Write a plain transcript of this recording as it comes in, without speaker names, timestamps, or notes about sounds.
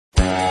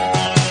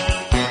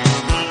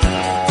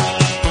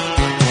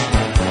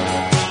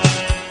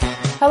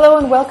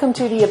welcome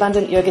to the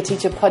Abundant Yoga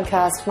Teacher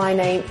podcast. My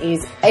name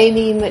is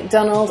Amy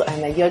McDonald.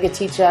 I'm a yoga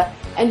teacher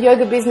and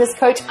yoga business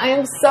coach. I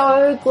am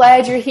so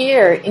glad you're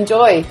here.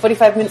 Enjoy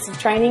 45 minutes of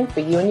training for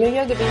you and your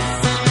yoga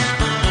business.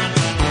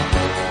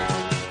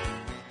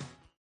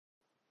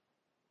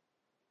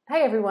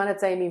 Hey everyone,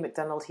 it's Amy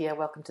McDonald here.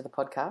 Welcome to the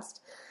podcast.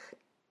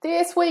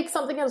 This week,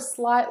 something else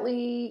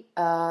slightly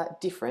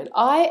different.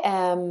 I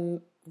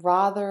am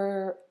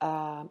rather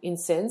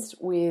incensed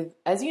with,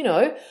 as you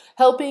know,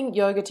 helping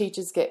yoga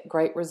teachers get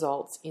great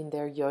results in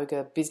their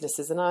yoga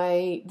businesses.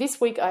 And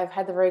this week I've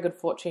had the very good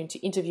fortune to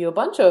interview a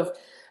bunch of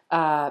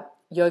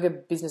yoga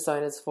business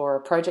owners for a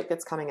project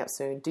that's coming up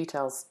soon.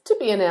 Details to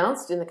be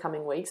announced in the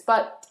coming weeks.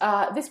 But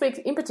this week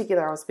in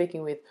particular, I was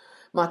speaking with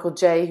Michael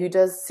J, who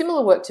does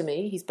similar work to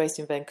me. He's based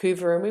in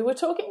Vancouver, and we were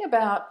talking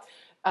about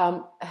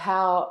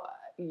how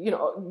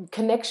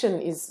connection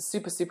is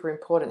super, super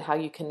important, how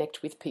you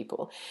connect with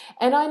people.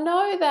 And I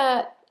know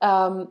that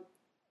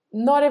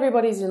not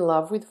everybody's in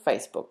love with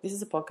Facebook. This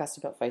is a podcast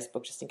about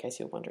Facebook, just in case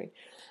you're wondering.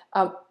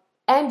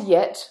 And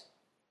yet,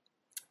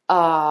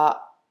 one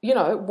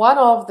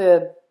of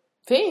the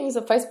things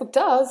that Facebook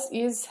does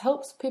is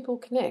helps people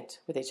connect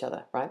with each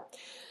other, right?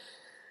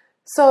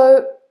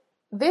 So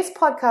this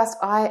podcast,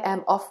 I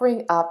am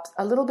offering up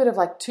a little bit of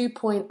like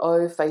 2.0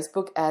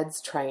 Facebook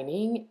ads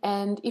training.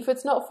 And if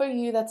it's not for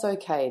you, that's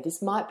okay.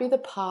 This might be the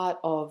part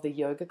of the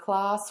yoga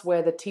class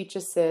where the teacher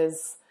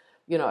says,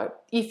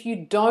 if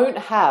you don't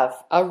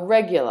have a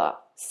regular,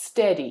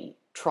 steady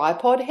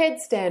tripod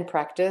headstand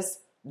practice,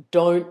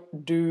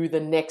 don't do the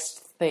next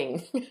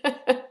thing.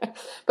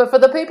 But for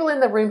the people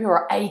in the room who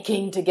are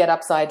aching to get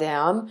upside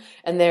down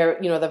and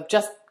they've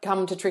just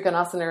come to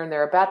Trikonasana and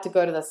they're about to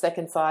go to the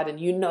second side and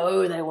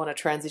they want to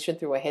transition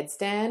through a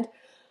headstand,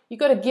 you've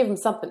got to give them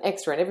something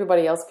extra and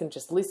everybody else can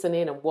just listen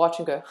in and watch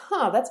and go,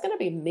 that's going to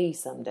be me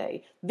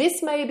someday.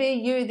 This may be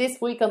you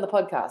this week on the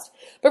podcast.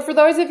 But for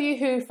those of you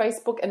who,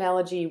 Facebook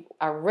analogy,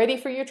 are ready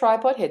for your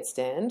tripod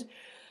headstand,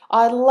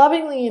 I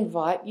lovingly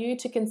invite you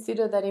to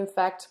consider that, in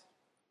fact,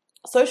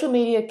 social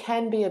media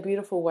can be a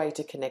beautiful way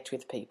to connect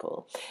with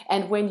people.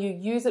 And when you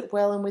use it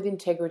well and with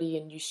integrity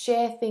and you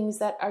share things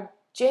that are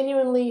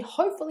genuinely,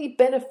 hopefully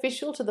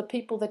beneficial to the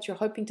people that you're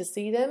hoping to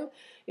see them,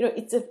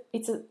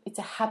 it's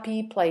a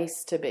happy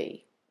place to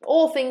be.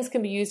 All things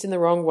can be used in the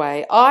wrong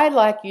way. I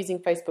like using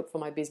Facebook for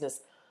my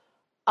business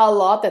a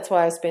lot. That's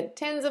why I spent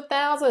tens of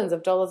thousands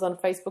of dollars on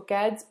Facebook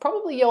ads.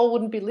 Probably y'all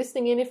wouldn't be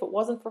listening in if it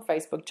wasn't for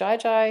Facebook.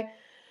 Jai,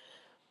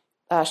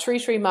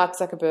 Shri, Mark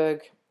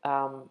Zuckerberg,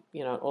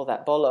 all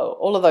that bolo,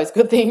 all of those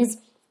good things.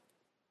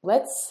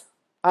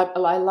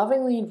 I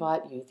lovingly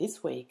invite you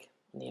this week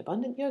on the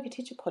Abundant Yoga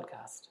Teacher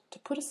podcast to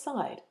put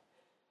aside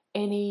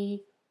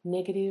any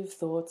negative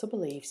thoughts or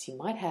beliefs you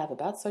might have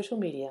about social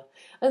media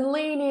and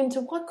lean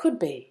into what could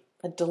be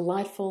a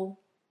delightful,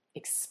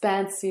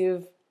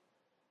 expansive,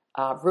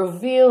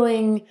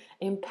 revealing,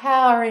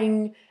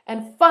 empowering,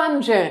 and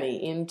fun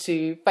journey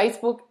into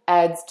Facebook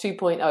Ads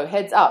 2.0.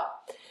 Heads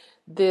up.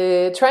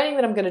 The training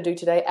that I'm going to do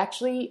today,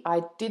 actually,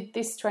 I did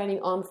this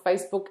training on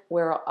Facebook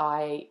where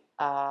I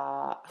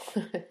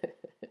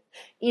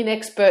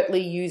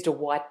inexpertly used a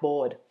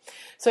whiteboard.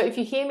 So if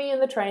you hear me in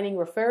the training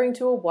referring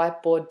to a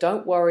whiteboard,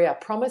 don't worry. I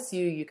promise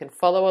you can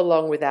follow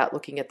along without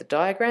looking at the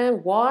diagram.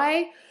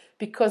 Why?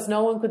 Because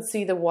no one could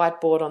see the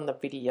whiteboard on the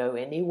video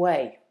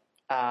anyway.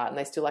 And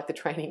they still like the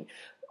training.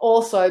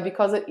 Also,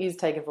 because it is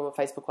taken from a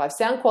Facebook Live,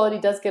 sound quality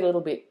does get a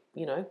little bit,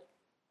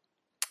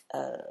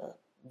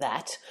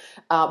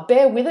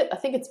 bear with it. I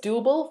think it's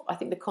doable. I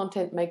think the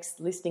content makes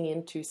listening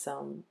into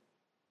some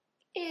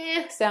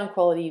sound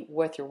quality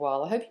worth your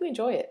while. I hope you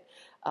enjoy it.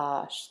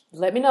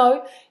 Let me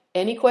know.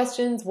 Any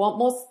questions, want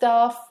more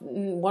stuff,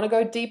 want to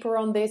go deeper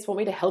on this, want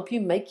me to help you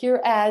make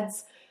your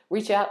ads,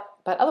 reach out.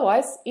 But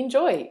otherwise,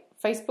 enjoy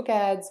Facebook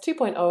Ads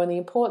 2.0 and the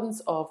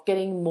importance of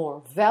getting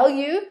more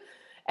value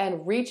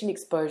and reach and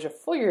exposure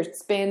for your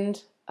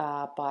spend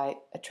by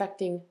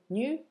attracting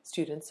new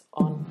students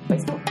on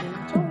Facebook.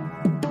 Enjoy.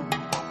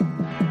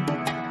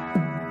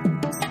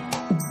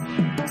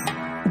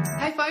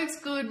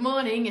 Good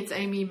morning, it's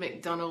Amy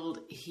McDonald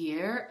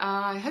here.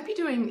 I hope you're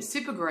doing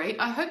super great.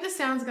 I hope the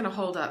sound's going to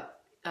hold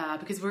up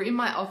because we're in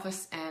my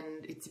office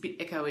and it's a bit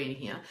echoey in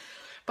here.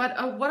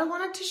 But what I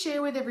wanted to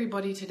share with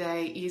everybody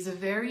today is a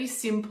very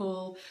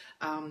simple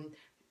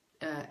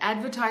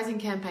advertising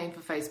campaign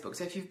for Facebook.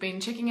 So if you've been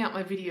checking out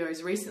my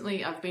videos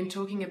recently, I've been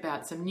talking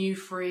about some new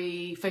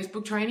free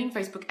Facebook training,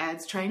 Facebook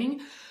ads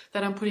training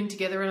that I'm putting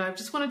together, and I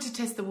just wanted to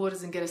test the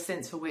waters and get a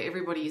sense for where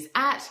everybody is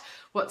at,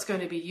 what's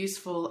going to be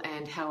useful,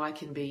 and how I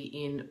can be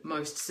in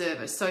most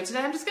service. So today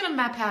I'm just going to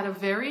map out a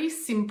very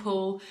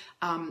simple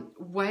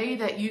way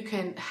that you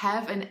can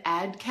have an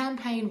ad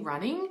campaign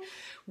running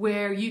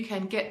where you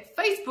can get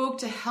Facebook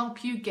to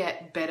help you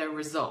get better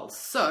results.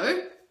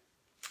 So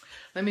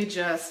let me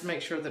just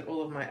make sure that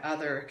all of my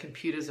other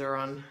computers are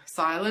on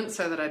silent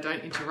so that I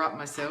don't interrupt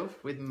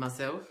myself with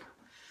myself.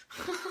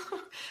 All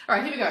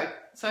right, here we go.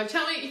 So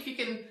tell me if you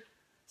can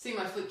see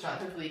my flip chart.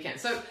 Hopefully you can.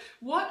 So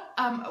what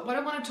I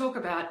want to talk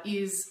about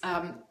is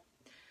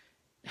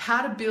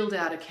how to build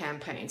out a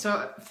campaign.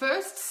 So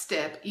first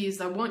step is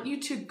I want you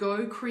to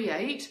go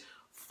create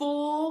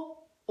 4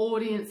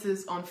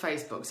 audiences on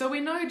Facebook. So we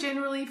know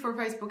generally for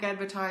Facebook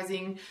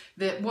advertising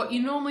that what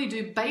you normally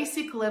do,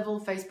 basic level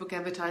Facebook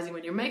advertising,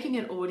 when you're making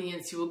an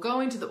audience, you will go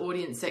into the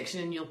audience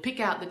section and you'll pick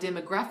out the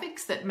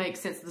demographics that make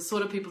sense, the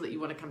sort of people that you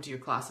want to come to your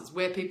classes,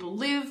 where people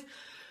live,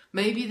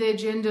 maybe their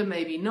gender,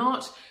 maybe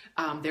not,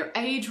 their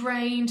age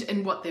range,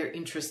 and what their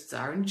interests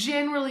are. And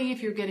generally,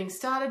 if you're getting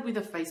started with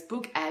a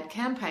Facebook ad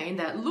campaign,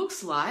 that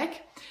looks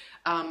like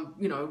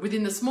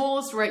within the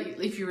smallest rate,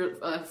 if you're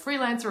a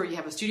freelancer or you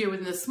have a studio,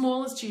 within the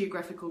smallest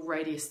geographical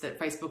radius that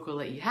Facebook will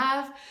let you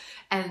have,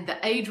 and the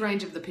age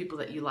range of the people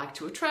that you like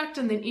to attract,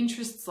 and then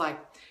interests like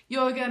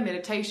yoga,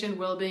 meditation,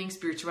 well-being,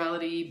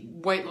 spirituality,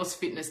 weight loss,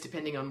 fitness,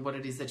 depending on what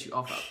it is that you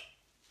offer,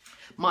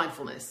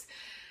 mindfulness.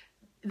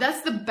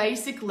 That's the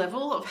basic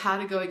level of how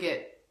to go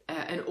get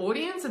an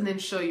audience and then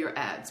show your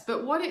ads.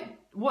 But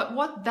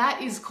what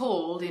that is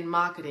called in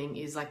marketing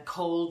is like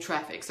cold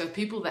traffic. So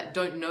people that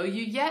don't know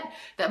you yet,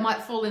 that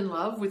might fall in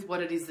love with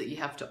what it is that you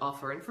have to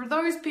offer. And for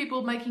those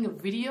people, making a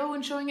video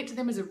and showing it to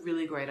them is a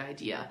really great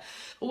idea.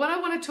 But what I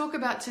want to talk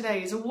about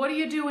today is, what do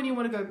you do when you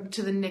want to go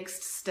to the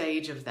next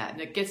stage of that?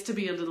 And it gets to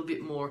be a little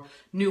bit more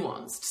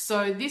nuanced.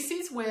 So this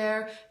is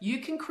where you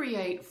can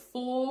create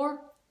 4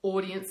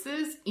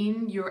 audiences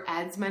in your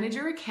Ads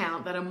Manager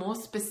account that are more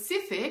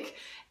specific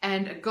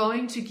and are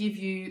going to give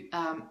you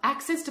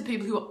access to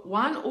people who,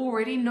 1,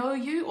 already know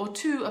you, or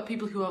 2, are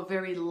people who are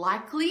very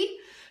likely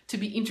to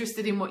be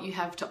interested in what you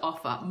have to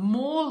offer.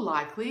 More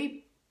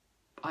likely,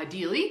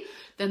 ideally,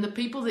 than the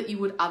people that you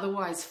would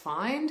otherwise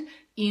find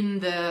in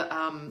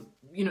the,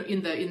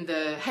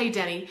 hey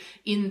Danny,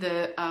 in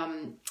the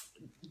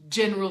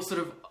general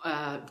sort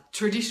of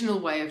traditional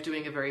way of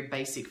doing a very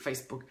basic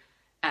Facebook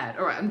ad.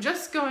 All right, I'm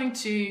just going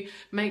to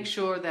make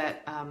sure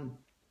that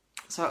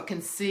so I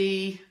can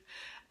see.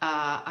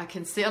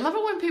 I love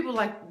it when people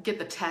like get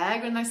the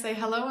tag when they say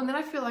hello, and then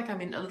I feel like I'm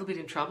in a little bit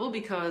in trouble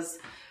because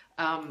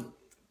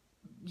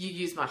you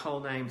use my whole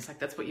name. It's like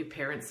that's what your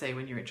parents say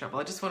when you're in trouble.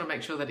 I just want to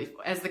make sure that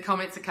as the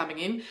comments are coming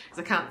in, because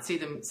I can't see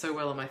them so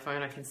well on my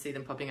phone, I can see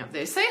them popping up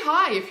there. Say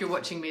hi if you're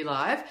watching me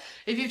live.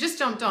 If you've just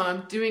jumped on,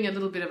 I'm doing a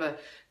little bit of a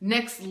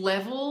next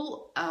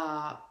level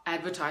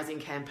advertising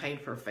campaign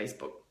for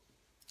Facebook.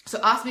 So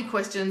ask me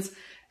questions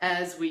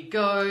as we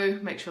go.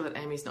 Make sure that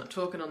Amy's not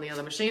talking on the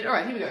other machine. All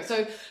right, here we go.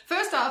 So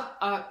first up,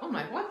 oh,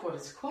 my whiteboard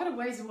is quite a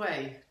ways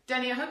away.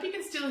 Danny, I hope you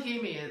can still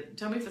hear me.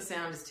 Tell me if the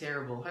sound is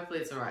terrible. Hopefully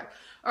it's all right.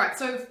 All right,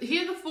 so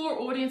here are the 4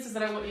 audiences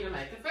that I want you to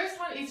make. The first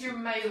one is your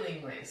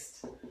mailing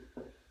list.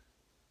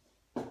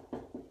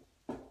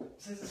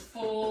 So this is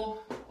 4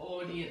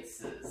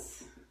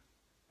 audiences.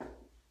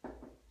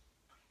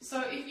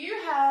 So if you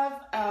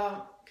have,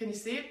 can you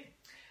see it?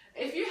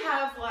 If you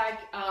have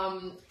like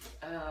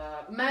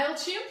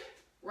MailChimp,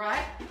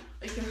 right?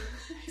 You can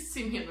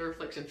see me in the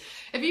reflection.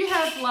 If you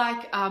have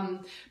like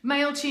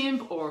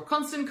MailChimp or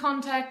Constant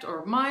Contact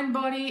or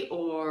MindBody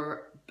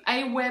or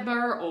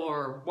Aweber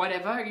or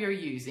whatever you're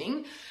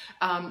using,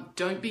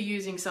 don't be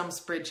using some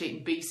spreadsheet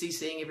and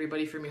BCCing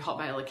everybody from your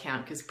Hotmail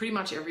account, because pretty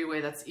much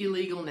everywhere that's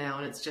illegal now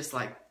and it's just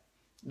like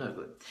no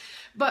good.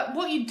 But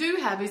what you do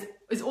have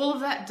is all of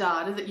that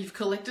data that you've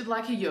collected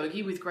like a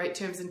yogi with great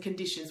terms and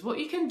conditions. What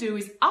you can do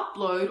is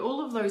upload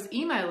all of those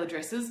email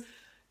addresses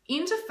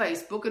into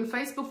Facebook, and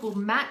Facebook will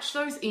match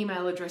those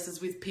email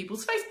addresses with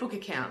people's Facebook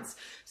accounts.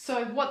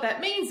 So what that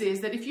means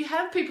is that if you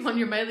have people on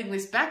your mailing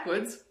list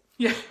backwards,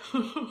 yeah,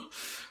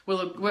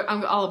 well,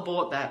 I'll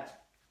abort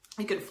that.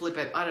 You can flip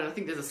it. I don't know, I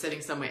think there's a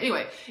setting somewhere.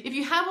 Anyway, if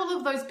you have all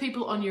of those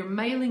people on your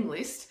mailing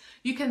list,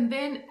 you can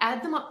then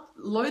add them up,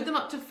 load them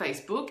up to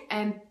Facebook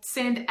and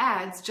send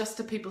ads just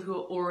to people who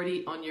are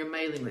already on your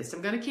mailing list.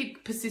 I'm going to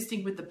keep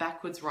persisting with the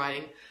backwards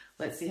writing.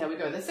 Let's see how we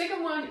go. The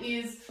second one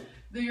is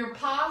your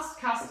past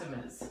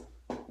customers.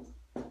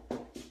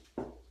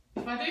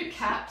 If I do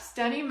caps,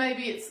 Danny,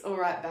 maybe it's all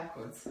right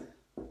backwards.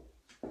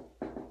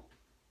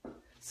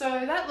 So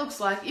that looks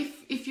like,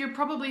 if you're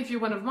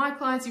one of my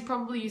clients, you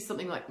probably use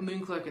something like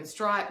Mooncloak and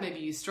Stripe, maybe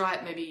you use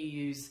Stripe, maybe you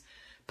use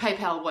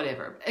PayPal,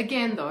 whatever.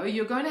 Again, though,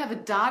 you're going to have a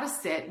data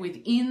set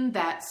within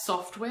that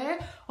software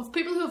of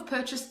people who have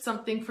purchased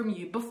something from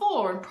you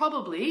before, and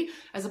probably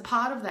as a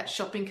part of that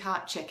shopping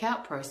cart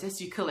checkout process,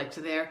 you collect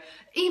their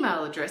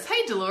email address.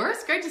 Hey,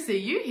 Dolores, great to see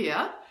you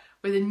here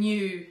with a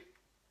new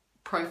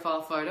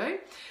profile photo.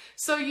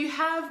 So you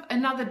have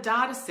another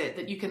data set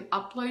that you can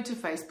upload to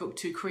Facebook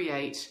to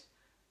create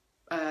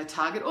a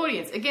target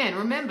audience. Again,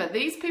 remember,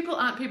 these people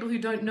aren't people who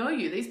don't know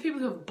you. These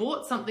people who have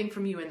bought something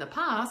from you in the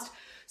past,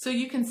 so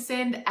you can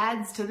send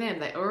ads to them.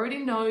 They already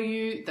know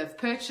you, they've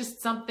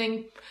purchased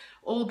something,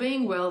 all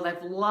being well,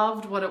 they've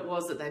loved what it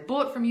was that they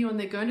bought from you, and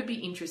they're going to be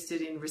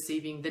interested in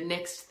receiving the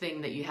next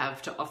thing that you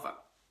have to offer.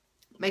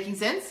 Making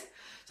sense?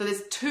 So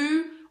there's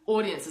 2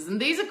 audiences, and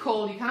these are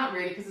called, you can't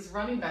read it because it's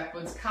running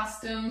backwards,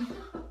 custom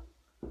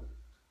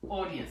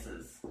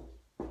audiences.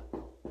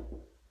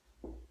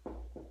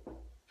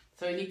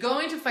 So you go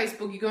into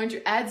Facebook, you go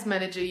into Ads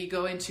Manager, you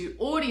go into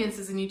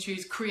audiences, and you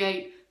choose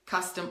create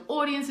custom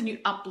audience and you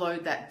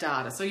upload that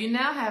data. So you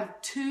now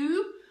have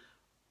 2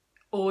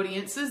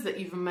 audiences that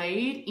you've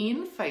made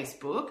in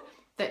Facebook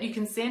that you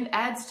can send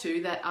ads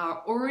to that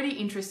are already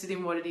interested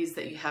in what it is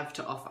that you have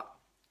to offer.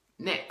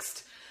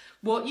 Next,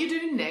 what you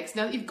do next,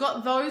 now that you've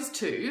got those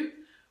 2,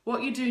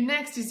 what you do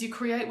next is you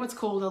create what's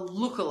called a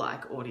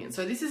lookalike audience.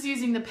 So this is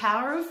using the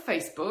power of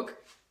Facebook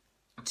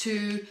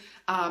to,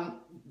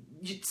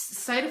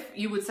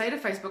 you would say to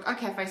Facebook,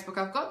 okay, Facebook,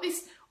 I've got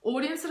this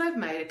audience that I've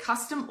made, a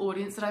custom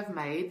audience that I've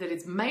made that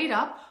is made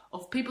up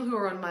of people who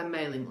are on my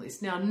mailing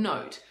list. Now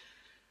note,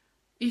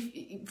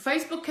 if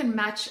Facebook can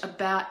match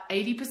about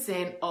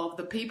 80% of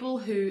the people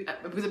who,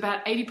 with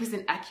about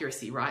 80%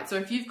 accuracy, right? So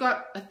if you've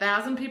got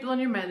 1,000 people on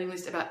your mailing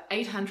list, about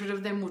 800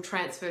 of them will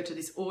transfer to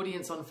this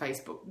audience on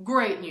Facebook.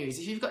 Great news.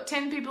 If you've got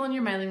 10 people on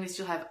your mailing list,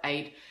 you'll have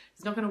 8.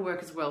 It's not going to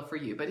work as well for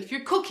you. But if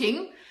you're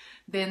cooking,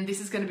 then this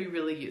is going to be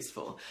really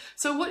useful.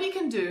 So what you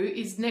can do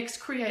is next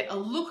create a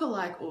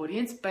lookalike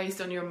audience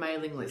based on your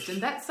mailing list. And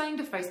that's saying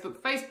to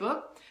Facebook,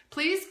 Facebook,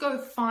 please go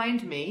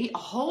find me a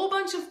whole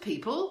bunch of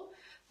people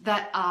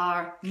that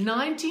are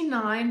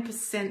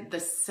 99%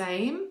 the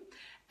same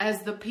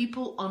as the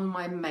people on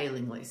my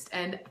mailing list.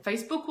 And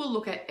Facebook will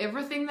look at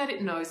everything that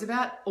it knows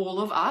about all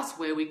of us,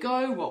 where we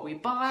go, what we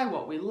buy,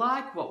 what we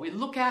like, what we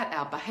look at,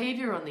 our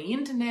behavior on the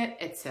internet,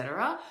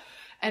 etc.,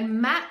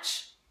 and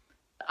match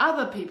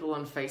other people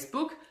on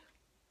Facebook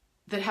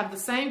that have the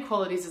same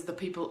qualities as the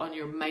people on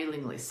your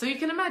mailing list. So you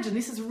can imagine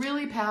this is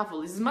really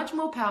powerful. This is much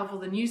more powerful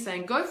than you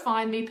saying, go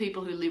find me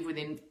people who live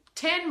within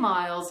 10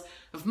 miles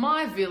of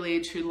my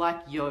village who like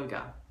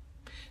yoga.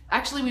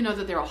 Actually, we know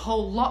that they're a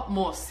whole lot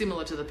more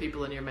similar to the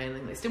people on your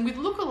mailing list. And with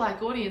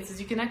lookalike audiences,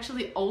 you can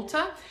actually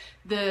alter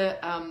the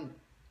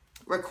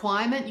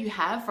requirement you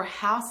have for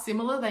how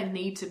similar they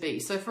need to be.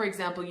 So for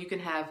example, you can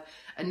have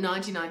a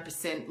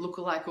 99%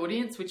 lookalike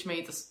audience, which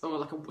means, or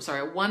like a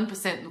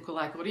 1%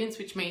 lookalike audience,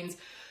 which means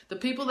the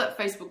people that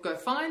Facebook go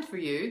find for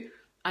you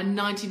are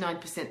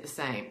 99% the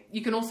same.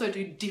 You can also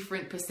do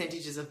different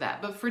percentages of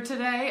that. But for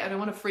today, I don't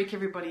want to freak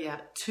everybody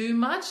out too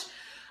much.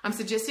 I'm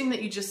suggesting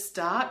that you just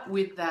start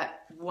with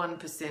that 1%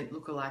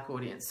 lookalike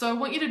audience. So I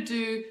want you to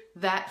do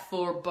that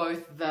for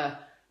both the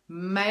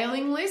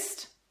mailing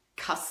list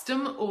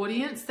custom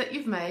audience that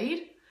you've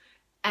made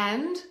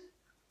and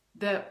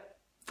the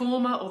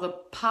former or the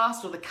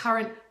past or the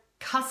current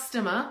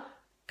customer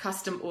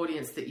custom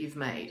audience that you've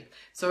made.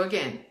 So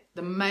again,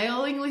 the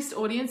mailing list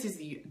audience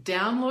is you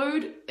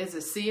download as a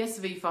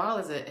CSV file,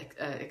 as an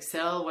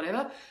Excel,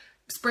 whatever,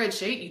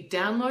 spreadsheet. You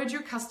download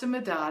your customer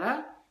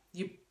data,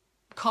 you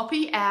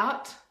copy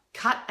out,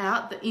 cut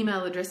out the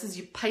email addresses,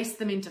 you paste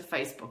them into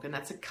Facebook, and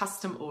that's a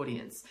custom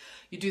audience.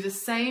 You do the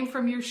same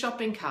from your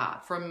shopping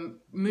cart, from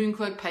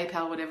Moonclerk,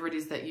 PayPal, whatever it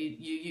is that you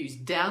use.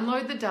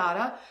 Download the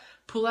data,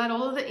 pull out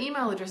all of the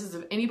email addresses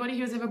of anybody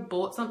who has ever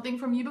bought something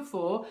from you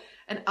before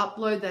and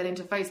upload that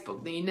into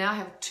Facebook. Then you now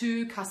have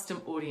 2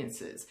 custom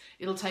audiences.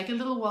 It'll take a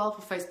little while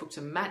for Facebook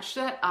to match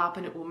that up,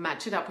 and it will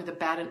match it up with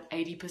about an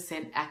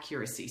 80%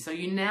 accuracy. So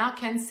you now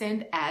can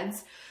send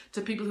ads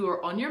to people who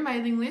are on your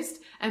mailing list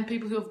and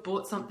people who have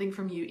bought something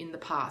from you in the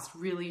past,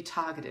 really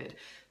targeted.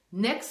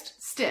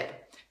 Next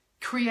step,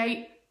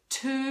 create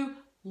 2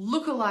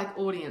 lookalike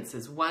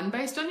audiences, one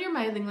based on your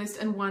mailing list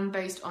and one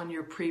based on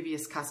your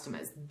previous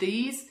customers.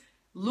 These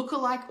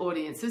lookalike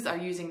audiences are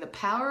using the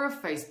power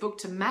of Facebook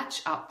to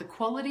match up the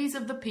qualities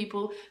of the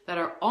people that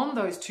are on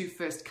those 2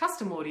 first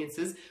custom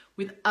audiences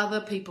with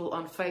other people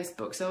on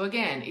Facebook. So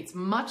again, it's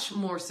much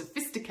more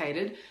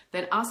sophisticated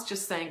than us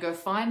just saying, go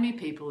find me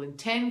people in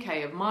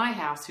 10K of my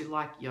house who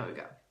like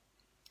yoga.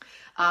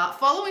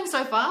 Following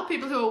so far,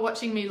 people who are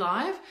watching me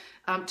live,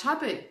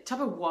 type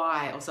a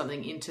Y or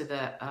something into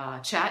the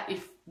chat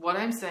if what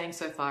I'm saying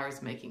so far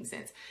is making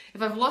sense.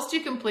 If I've lost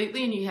you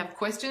completely and you have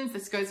questions,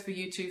 this goes for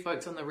you 2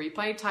 folks on the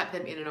replay, type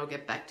them in and I'll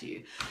get back to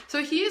you.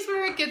 So here's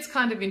where it gets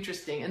kind of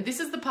interesting. And this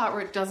is the part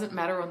where it doesn't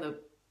matter on the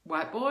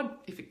whiteboard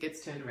if it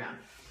gets turned around.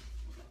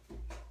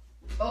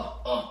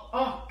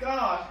 Oh,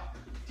 God.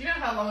 Do you know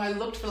how long I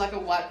looked for like a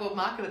whiteboard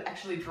marker that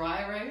actually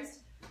dry erased?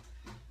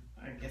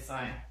 I guess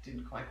I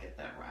didn't quite get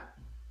that right.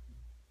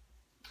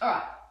 All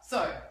right,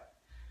 so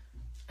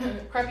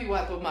crappy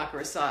whiteboard marker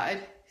aside,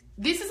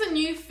 this is a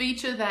new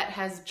feature that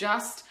has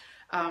just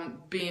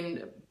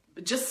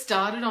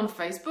started on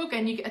Facebook,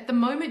 and at the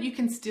moment you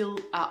can still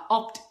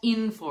opt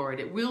in for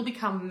it. It will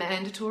become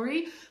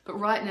mandatory, but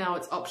right now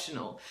it's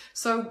optional.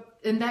 So,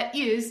 and that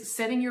is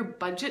setting your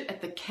budget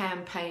at the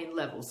campaign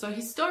level. So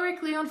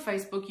historically on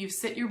Facebook, you've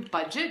set your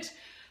budget,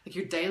 like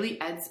your daily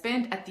ad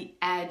spend, at the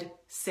ad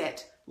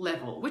set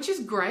level, which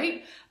is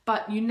great,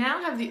 but you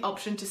now have the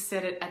option to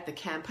set it at the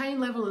campaign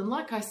level. And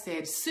like I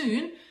said,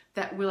 soon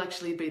that will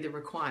actually be the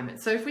requirement.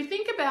 So if we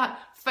think about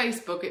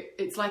Facebook,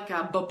 it's like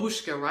a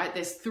babushka, right?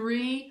 There's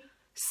 3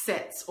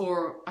 sets,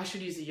 or I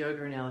should use a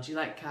yoga analogy,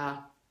 like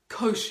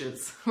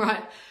koshas,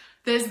 right?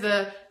 There's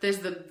the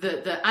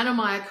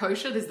Annamaya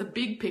kosha, there's the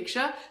big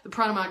picture, the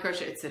Pranamaya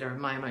kosha, etc.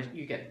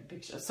 You get the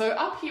picture. So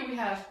up here we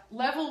have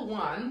level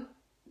 1,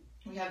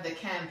 we have the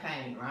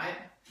campaign, right?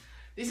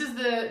 This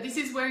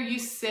is where you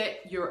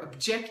set your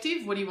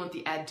objective. What do you want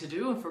the ad to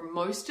do? And for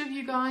most of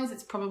you guys,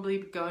 it's probably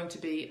going to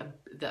be,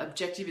 the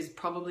objective is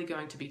probably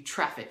going to be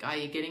traffic,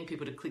 i.e. getting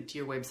people to click to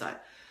your website.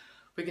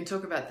 We can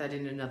talk about that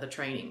in another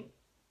training.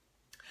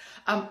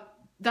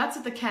 That's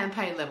at the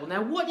campaign level.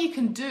 Now, what you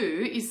can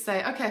do is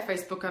say, okay,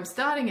 Facebook, I'm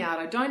starting out.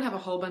 I don't have a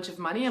whole bunch of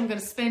money. I'm going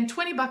to spend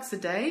 $20 a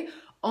day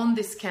on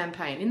this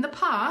campaign. In the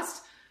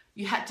past,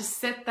 you had to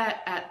set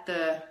that at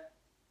the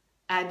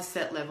ad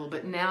set level,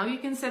 but now you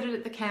can set it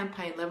at the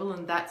campaign level,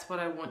 and that's what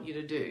I want you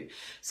to do.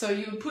 So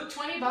you would put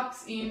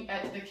 $20 in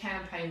at the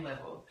campaign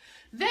level.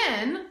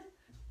 Then,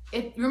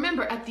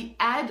 remember, at the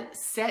ad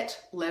set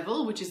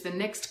level, which is the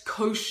next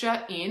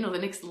kosher in, or the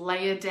next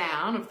layer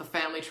down of the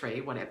family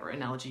tree, whatever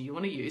analogy you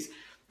want to use,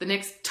 the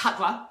next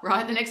tatwa,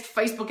 right? The next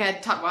Facebook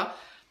ad tatwa,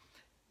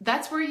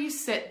 that's where you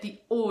set the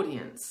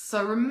audience.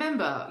 So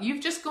remember,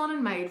 you've just gone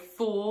and made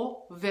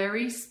 4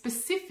 very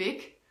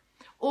specific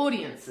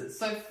audiences.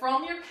 So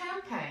from your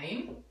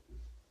campaign,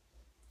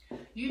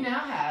 you now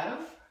have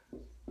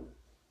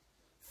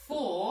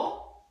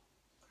 4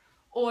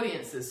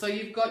 audiences. So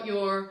you've got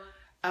your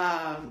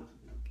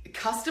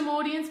custom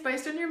audience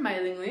based on your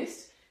mailing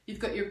list. You've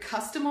got your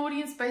custom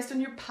audience based on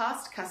your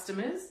past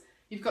customers.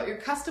 You've got your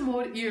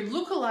your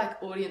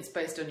lookalike audience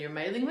based on your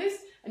mailing list,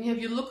 and you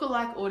have your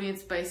lookalike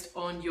audience based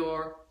on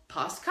your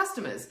past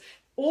customers.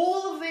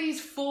 All of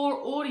these 4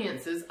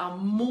 audiences are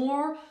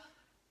more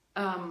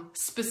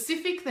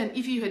specific than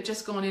if you had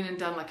just gone in and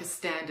done like a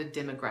standard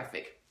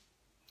demographic.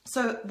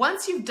 So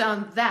once you've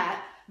done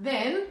that,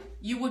 then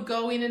you would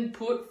go in and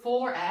put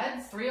 4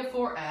 ads, 3 or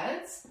 4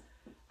 ads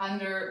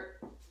under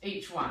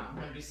each one. I'm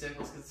going to do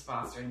circles because it's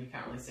faster and you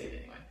can't really see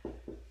it anyway.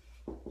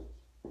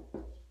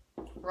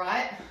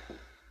 Right?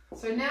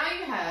 So now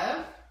you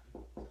have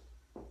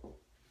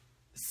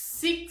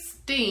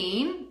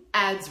 16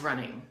 ads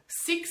running.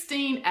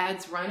 16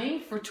 ads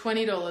running for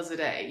 $20 a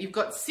day. You've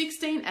got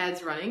 16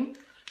 ads running.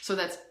 So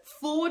that's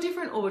 4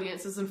 different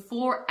audiences and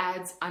 4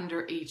 ads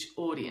under each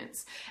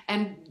audience.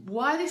 And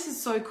why this is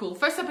so cool.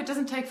 First up, it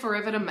doesn't take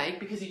forever to make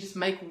because you just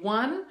make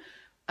one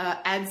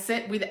ad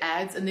set with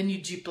ads and then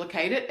you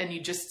duplicate it and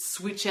you just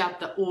switch out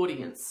the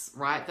audience,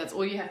 right? That's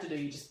all you have to do.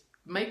 You just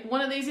make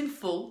one of these in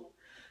full,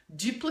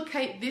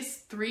 duplicate this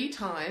 3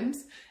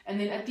 times, and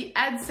then at the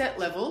ad set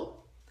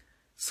level,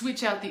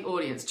 switch out the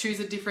audience. Choose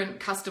a different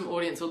custom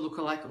audience or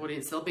lookalike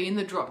audience. They'll be in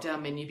the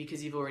drop-down menu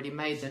because you've already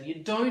made them.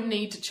 You don't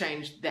need to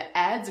change the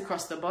ads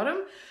across the bottom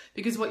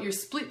because what you're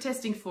split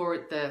testing for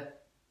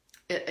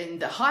in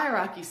the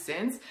hierarchy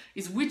sense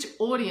is which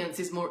audience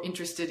is more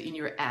interested in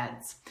your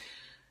ads.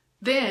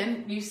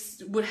 Then you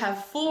would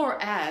have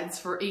 4 ads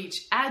for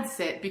each ad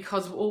set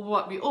because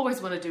what we always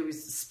want to do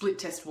is split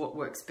test what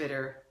works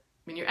better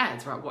in your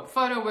ads, right? What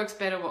photo works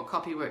better, what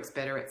copy works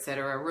better,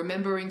 etc.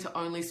 Remembering to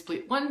only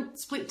split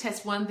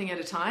test one thing at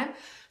a time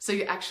so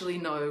you actually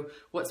know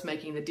what's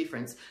making the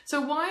difference.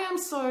 So why I'm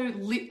so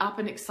lit up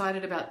and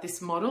excited about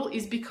this model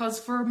is because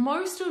for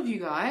most of you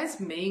guys,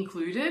 me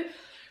included,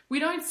 we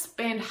don't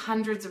spend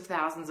hundreds of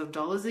thousands of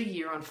dollars a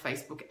year on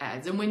Facebook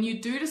ads. And when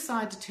you do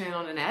decide to turn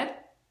on an ad,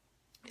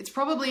 it's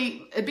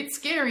probably a bit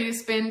scary to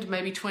spend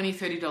maybe $20,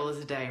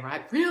 $30 a day,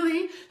 right?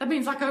 Really? That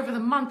means like over the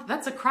month,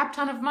 that's a crap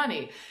ton of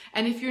money.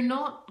 And if you're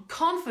not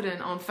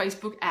confident on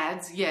Facebook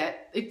ads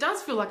yet, it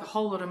does feel like a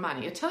whole lot of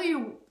money. I tell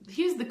you,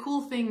 here's the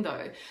cool thing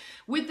though.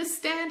 With the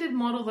standard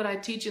model that I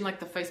teach in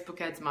like the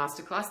Facebook ads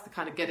masterclass, the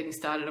kind of getting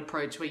started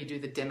approach where you do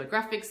the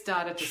demographics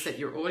data to set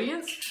your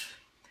audience,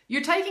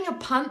 you're taking a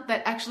punt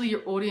that actually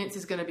your audience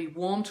is going to be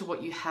warm to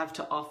what you have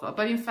to offer.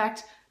 But in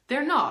fact,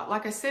 they're not.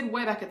 Like I said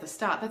way back at the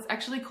start, that's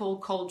actually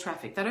called cold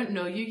traffic. They don't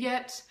know you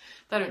yet.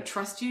 They don't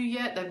trust you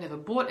yet. They've never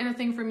bought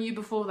anything from you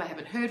before. They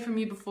haven't heard from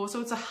you before.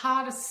 So it's a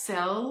harder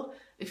sell,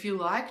 if you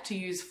like, to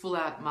use full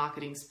out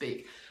marketing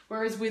speak.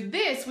 Whereas with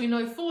this, we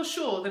know for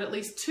sure that at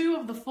least 2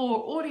 of the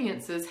 4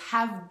 audiences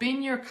have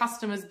been your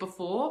customers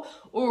before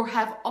or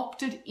have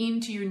opted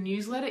into your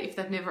newsletter if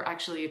they've never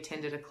actually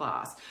attended a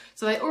class.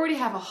 So they already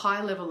have a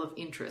high level of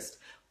interest.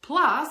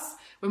 Plus,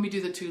 when we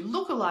do the 2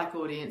 lookalike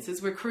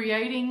audiences, we're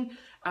creating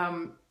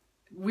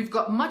we've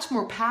got much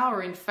more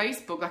power in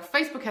Facebook. Like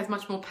Facebook has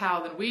much more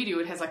power than we do.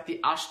 It has like the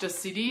Ashta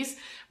cities,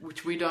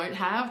 which we don't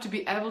have, to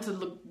be able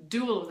to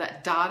do all of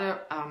that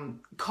data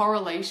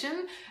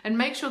correlation and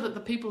make sure that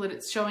the people that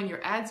it's showing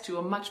your ads to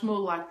are much more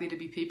likely to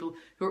be people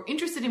who are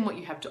interested in what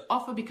you have to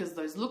offer because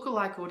those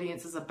lookalike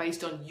audiences are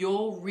based on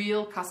your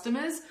real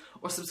customers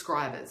or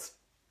subscribers.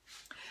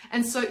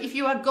 And so if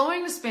you are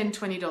going to spend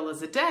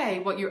 $20 a day,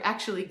 what you're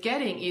actually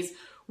getting is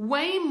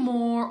way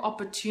more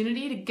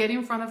opportunity to get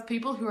in front of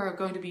people who are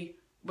going to be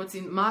what's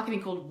in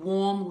marketing called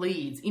warm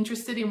leads,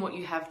 interested in what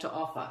you have to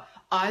offer,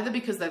 either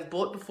because they've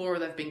bought before or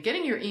they've been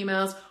getting your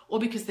emails or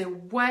because they're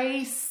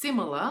way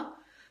similar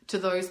to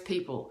those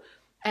people.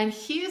 And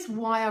here's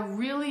why I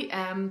really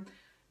am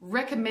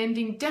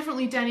recommending,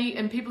 definitely Danny,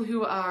 and people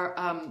who are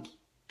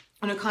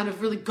kind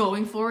of really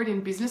going for it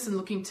in business and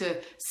looking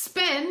to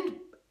spend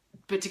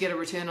but to get a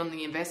return on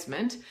the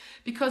investment,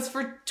 because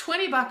for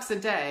 $20 a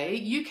day,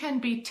 you can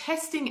be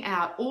testing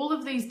out all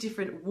of these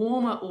different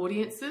warmer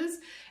audiences,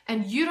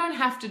 and you don't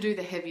have to do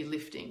the heavy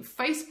lifting.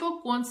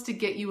 Facebook wants to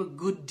get you a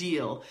good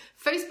deal.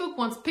 Facebook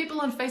wants people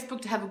on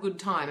Facebook to have a good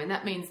time, and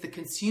that means the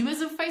consumers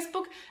of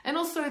Facebook and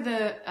also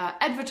the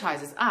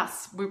advertisers,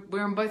 us.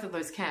 We're in both of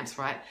those camps,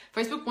 right?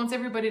 Facebook wants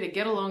everybody to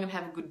get along and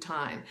have a good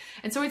time.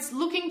 And so it's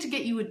looking to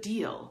get you a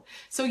deal.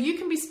 So you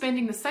can be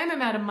spending the same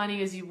amount of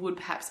money as you would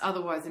perhaps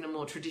otherwise in a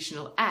more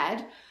traditional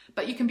ad,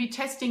 but you can be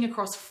testing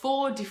across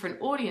 4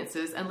 different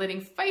audiences and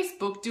letting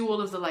Facebook do all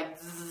of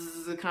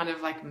the kind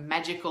of like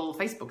magical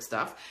Facebook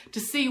stuff to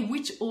see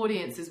which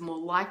audience is more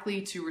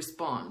likely to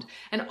respond.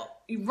 And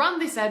you run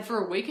this ad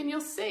for a week and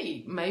you'll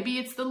see. Maybe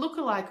it's the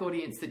lookalike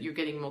audience that you're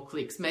getting more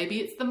clicks. Maybe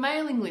it's the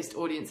mailing list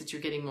audience that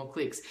you're getting more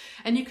clicks.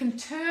 And you can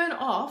turn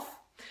off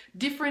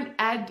different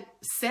ad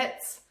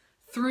sets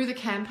through the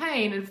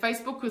campaign, and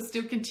Facebook will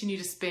still continue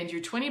to spend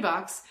your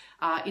 $20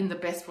 in the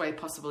best way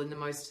possible, in the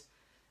most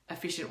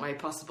efficient way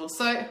possible.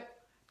 So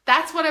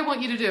that's what I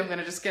want you to do. I'm going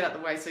to just get out the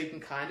way so you can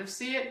kind of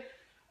see it.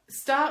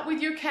 Start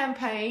with your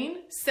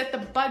campaign, set the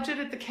budget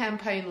at the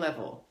campaign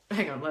level.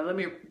 Hang on, let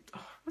me,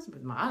 what's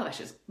with my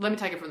eyelashes? Let me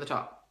take it from the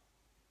top.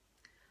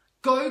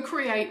 Go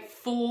create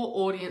 4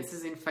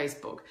 audiences in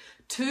Facebook.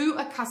 2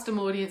 are custom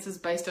audiences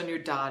based on your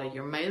data,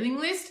 your mailing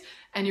list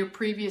and your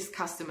previous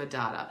customer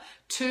data.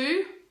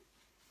 2,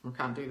 I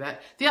can't do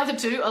that. The other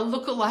 2 are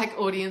lookalike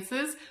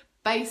audiences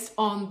based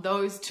on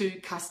those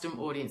 2 custom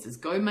audiences.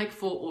 Go make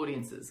 4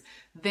 audiences.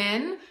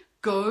 Then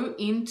go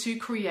in to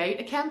create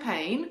a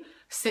campaign,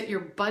 set your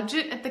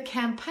budget at the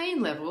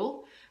campaign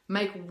level,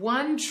 make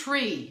 1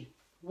 tree,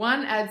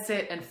 1 ad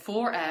set and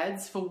 4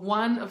 ads for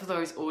one of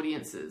those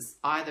audiences,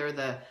 either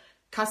the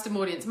custom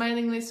audience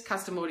mailing list,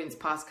 custom audience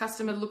past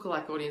customer,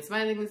 lookalike audience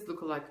mailing list,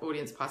 lookalike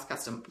audience past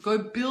customer. Go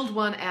build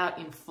one out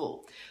in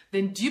full.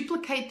 Then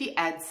duplicate the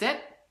ad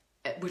set,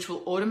 which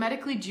will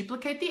automatically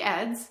duplicate the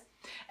ads,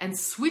 and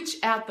switch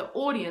out the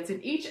audience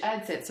in each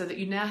ad set so that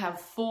you now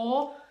have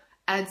 4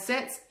 ad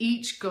sets,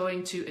 each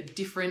going to a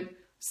different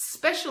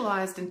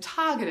specialized and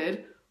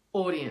targeted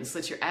audience.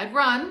 Let your ad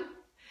run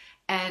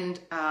and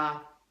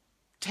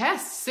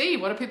test, see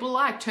what do people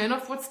like, turn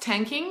off what's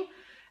tanking,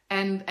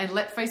 and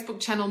let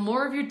Facebook channel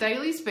more of your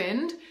daily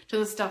spend to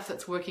the stuff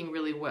that's working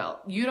really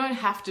well. You don't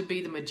have to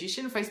be the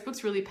magician.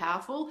 Facebook's really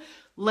powerful.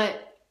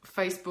 Let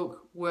Facebook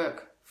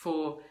work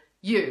for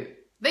you.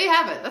 There you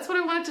have it. That's what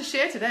I wanted to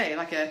share today,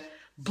 like a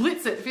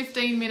blitz at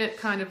 15-minute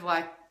kind of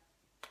like,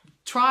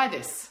 try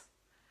this.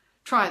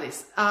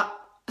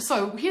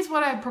 So here's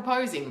what I'm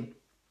proposing.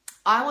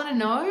 I want to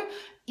know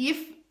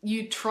if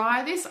you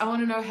try this. I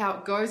want to know how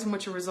it goes and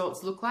what your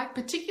results look like,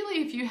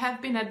 particularly if you have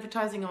been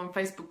advertising on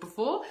Facebook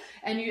before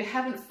and you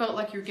haven't felt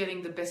like you're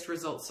getting the best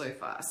results so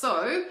far.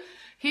 So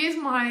here's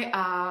my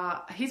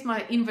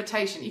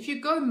invitation. If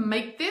you go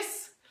make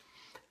this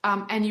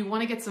and you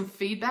want to get some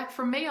feedback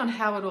from me on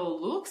how it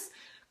all looks,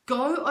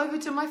 go over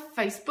to my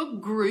Facebook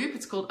group.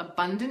 It's called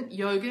Abundant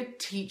Yoga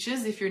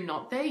Teachers if you're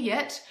not there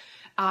yet.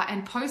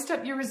 And post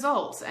up your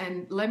results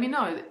and let me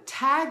know.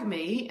 Tag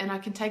me and I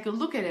can take a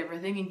look at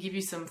everything and give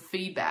you some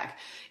feedback.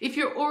 If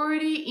you're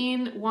already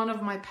in one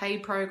of my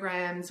paid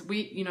programs,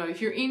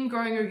 if you're in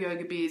Growing Your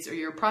Yoga Biz or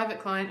you're a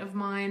private client of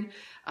mine,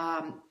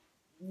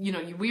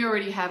 we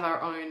already have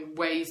our own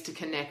ways to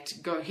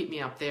connect. Go hit me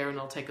up there and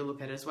I'll take a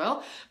look at it as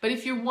well. But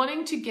if you're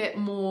wanting to get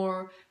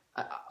more,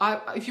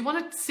 if you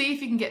want to see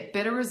if you can get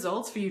better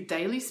results for your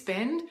daily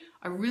spend,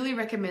 I really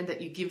recommend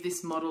that you give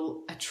this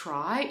model a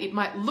try. It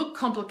might look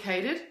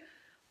complicated,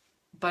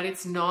 but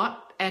it's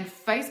not. And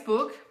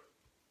Facebook,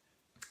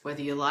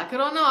 whether you like it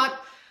or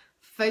not,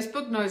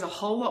 Facebook knows a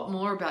whole lot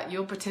more about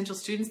your potential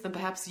students than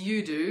perhaps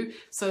you do.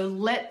 So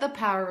let the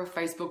power of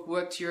Facebook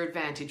work to your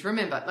advantage.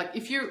 Remember, like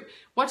if you're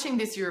watching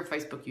this, you're a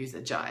Facebook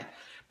user, Jai.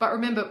 But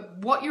remember,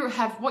 what you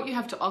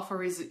have to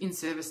offer is in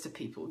service to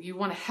people. You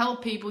want to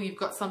help people. You've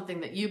got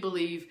something that you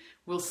believe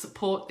will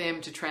support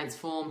them to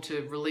transform,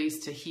 to release,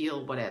 to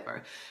heal,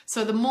 whatever.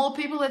 So the more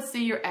people that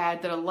see your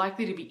ad that are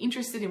likely to be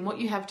interested in what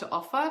you have to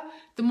offer,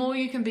 the more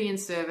you can be in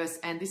service.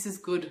 And this is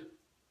good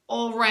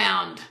all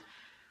round.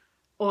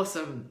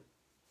 Awesome.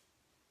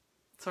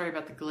 Sorry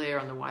about the glare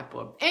on the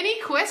whiteboard. Any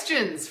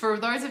questions for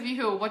those of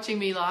you who are watching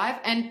me live?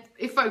 And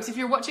if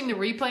you're watching the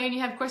replay and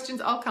you have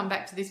questions, I'll come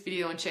back to this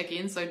video and check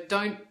in. So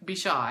don't be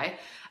shy.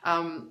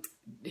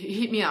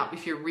 Hit me up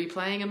if you're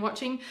replaying and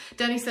watching.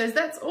 Danny says,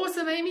 that's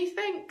awesome, Amy.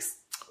 Thanks.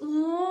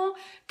 Aww.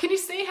 Can you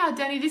see how,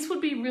 Danny, this would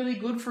be really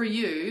good for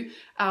you?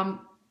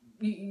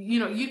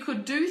 You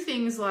could do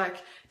things like,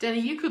 Danny,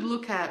 you could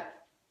look at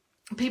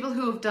people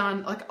who have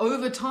done, like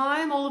over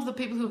time, all of the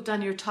people who have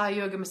done your Thai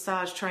yoga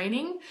massage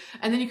training,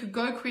 and then you could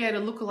go create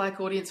a lookalike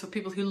audience for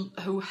people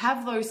who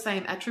have those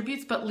same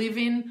attributes but live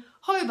in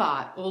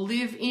Hobart or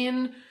live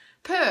in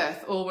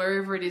Perth or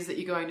wherever it is that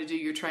you're going to do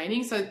your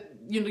training. So,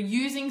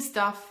 using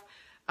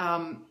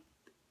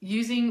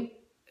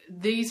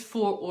these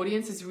 4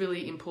 audiences is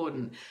really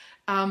important.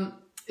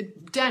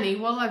 Danny,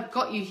 while I've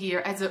got you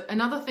here,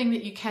 another thing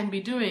that you can be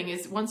doing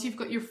is once you've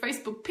got your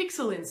Facebook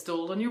pixel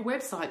installed on your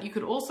website, you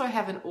could also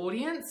have an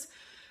audience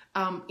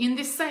in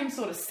this same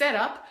sort of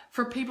setup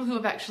for people who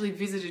have actually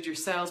visited your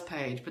sales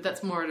page, but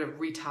that's more at a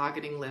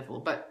retargeting level.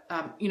 But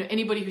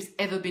anybody who's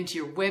ever been to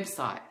your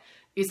website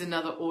is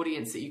another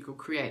audience that you could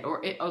create,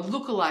 or a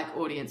lookalike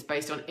audience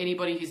based on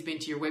anybody who's been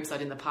to your website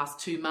in the past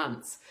 2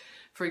 months,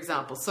 for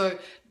example. So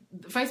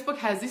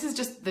Facebook this is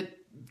just the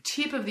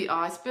tip of the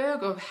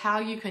iceberg of how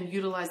you can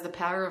utilize the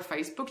power of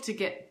Facebook to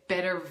get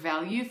better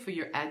value for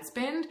your ad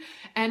spend,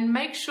 and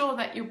make sure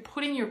that you're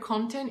putting your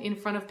content in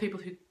front of people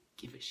who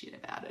give a shit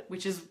about it,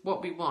 which is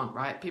what we want,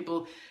 right?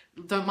 People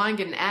don't mind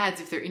getting ads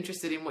if they're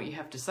interested in what you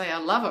have to say. I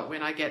love it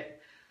when I get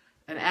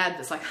an ad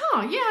that's like,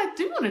 yeah, I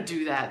do want to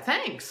do that.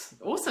 Thanks.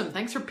 Awesome.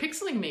 Thanks for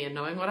pixeling me and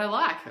knowing what I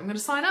like. I'm going to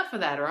sign up for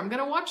that, or I'm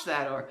going to watch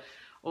that, or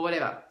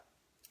whatever.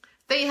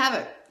 There you have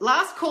it.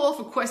 Last call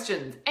for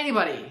questions.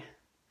 Anybody?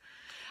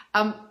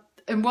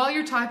 And while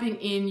you're typing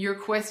in your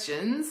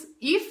questions,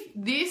 if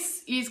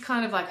this is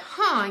kind of like,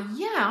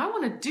 yeah, I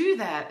want to do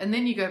that, and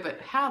then you go,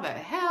 but how the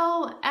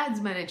hell?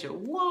 Ads manager,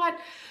 what?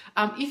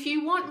 If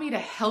you want me to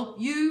help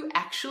you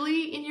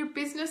actually in your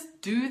business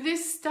do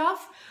this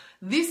stuff,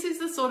 this is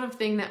the sort of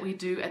thing that we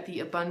do at the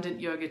Abundant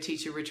Yoga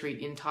Teacher Retreat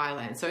in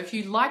Thailand. So if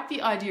you like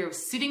the idea of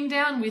sitting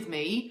down with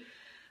me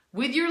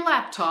with your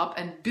laptop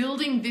and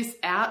building this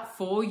out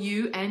for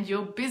you and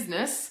your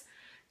business,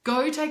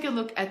 go take a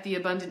look at the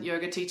Abundant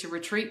Yoga Teacher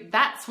Retreat.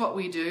 That's what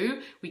we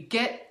do. We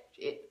get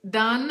it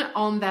done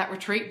on that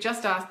retreat.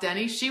 Just ask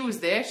Danny. She was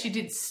there. She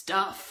did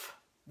stuff.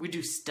 We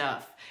do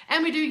stuff.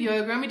 And we do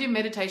yoga, and we do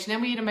meditation,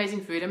 and we eat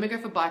amazing food, and we go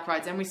for bike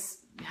rides, and we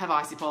have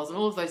icy poles and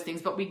all of those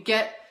things, but we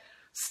get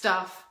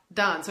stuff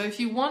done. So if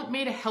you want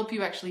me to help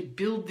you actually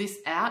build this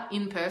out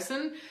in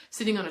person,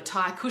 sitting on a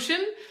Thai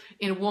cushion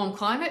in a warm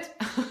climate,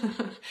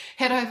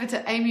 head over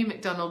to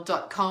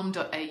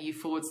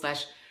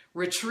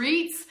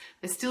amymcdonald.com.au/retreats.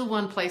 There's still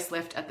one place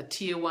left at the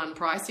tier 1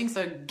 pricing,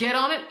 so get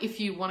on it. If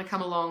you want to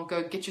come along,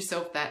 go get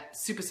yourself that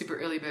super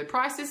early bird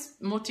prices.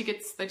 More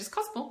tickets, they just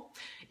cost more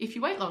if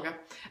you wait longer.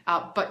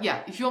 But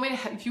yeah, if you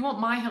want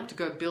my help to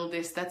go build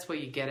this, that's where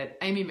you get it.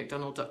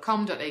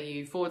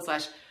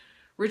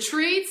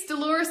 amymcdonald.com.au/retreats.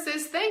 Dolores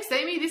says, thanks,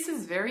 Amy. This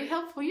is very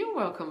helpful. You're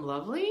welcome,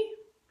 lovely.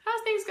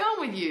 How's things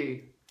going with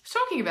you? I was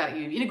talking about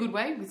you in a good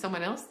way with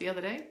someone else the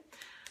other day.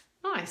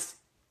 Nice.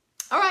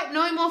 All right,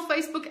 no more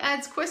Facebook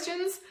ads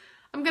questions.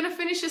 I'm going to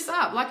finish this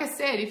up. Like I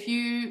said, if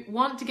you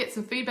want to get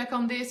some feedback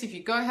on this, if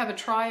you go have a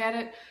try at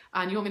it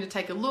and you want me to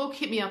take a look,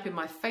 hit me up in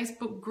my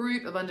Facebook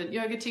group, Abundant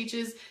Yoga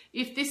Teachers.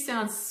 If this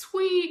sounds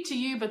sweet to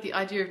you, but the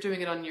idea of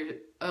doing it on your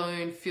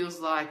own feels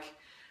like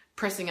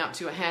pressing up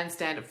to a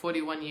handstand at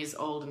 41 years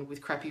old and with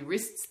crappy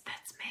wrists,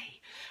 that's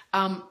me.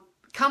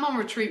 Come on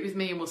retreat with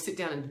me and we'll sit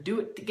down and do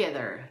it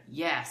together.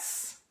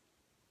 Yes.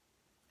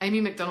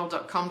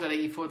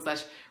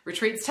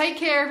 amymcdonald.com.au/retreats. Take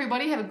care,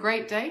 everybody. Have a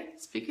great day.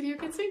 Speak with you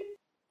again soon.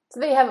 So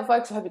there you have it,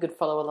 folks. I hope you could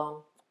follow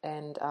along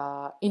and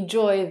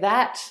enjoy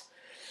that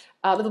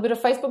little bit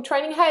of Facebook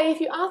training. Hey, if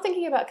you are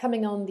thinking about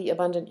coming on the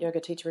Abundant Yoga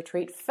Teacher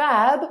Retreat,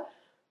 fab.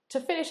 To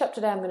finish up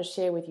today, I'm going to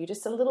share with you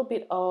just a little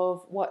bit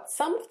of what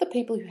some of the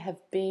people who have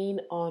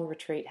been on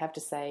retreat have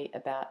to say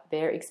about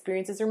their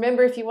experiences.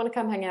 Remember, if you want to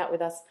come hang out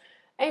with us,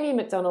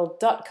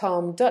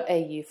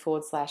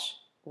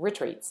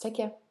 amymcdonald.com.au/retreats. Take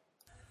care.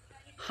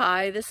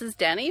 Hi, this is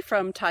Danny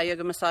from Thai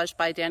Yoga Massage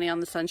by Danny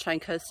on the Sunshine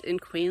Coast in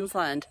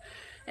Queensland.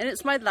 And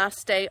it's my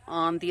last day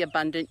on the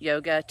Abundant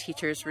Yoga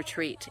Teachers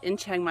Retreat in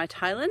Chiang Mai,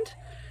 Thailand.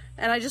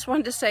 And I just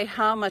wanted to say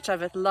how much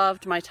I've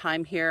loved my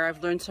time here.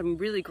 I've learned some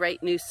really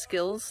great new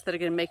skills that are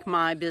going to make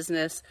my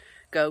business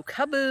go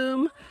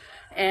kaboom.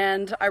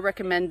 And I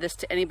recommend this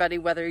to anybody,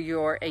 whether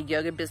you're a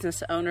yoga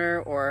business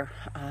owner or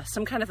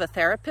some kind of a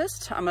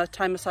therapist. I'm a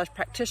Thai massage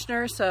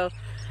practitioner, so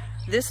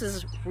this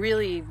is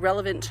really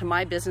relevant to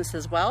my business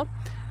as well.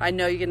 I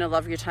know you're going to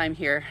love your time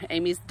here.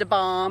 Amy's the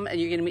bomb, and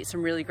you're going to meet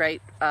some really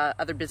great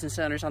other business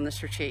owners on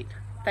this retreat.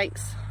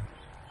 Thanks.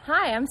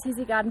 Hi, I'm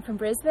Susie Garden from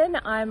Brisbane.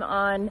 I'm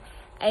on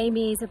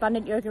Amy's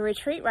Abundant Yoga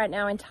Retreat right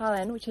now in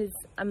Thailand, which is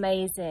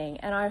amazing.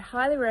 And I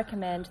highly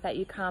recommend that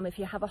you come if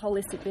you have a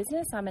holistic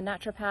business. I'm a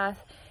naturopath,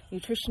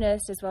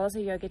 nutritionist, as well as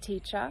a yoga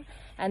teacher.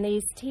 And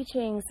these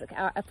teachings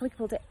are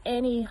applicable to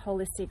any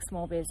holistic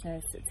small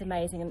business. It's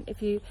amazing. And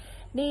if you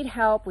need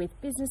help with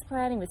business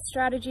planning, with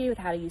strategy, with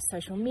how to use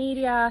social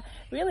media,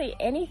 really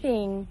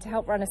anything to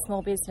help run a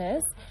small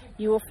business,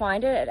 you will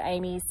find it at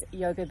Amy's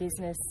Yoga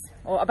Business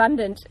or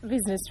Abundant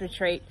Business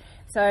Retreat.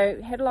 So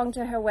head along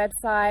to her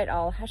website,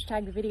 I'll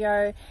hashtag the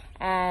video,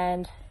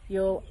 and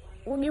you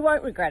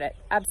won't regret it.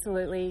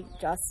 Absolutely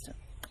just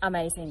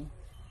amazing.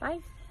 Bye.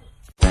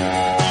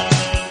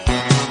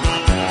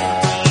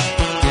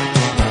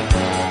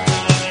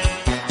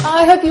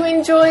 I hope you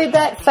enjoyed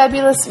that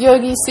fabulous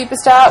yogi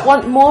superstar.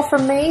 Want more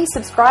from me?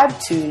 Subscribe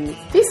to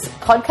this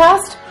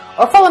podcast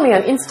or follow me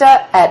on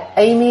Insta at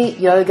Amy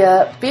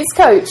Yoga Biz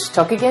Coach.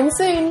 Talk again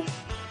soon.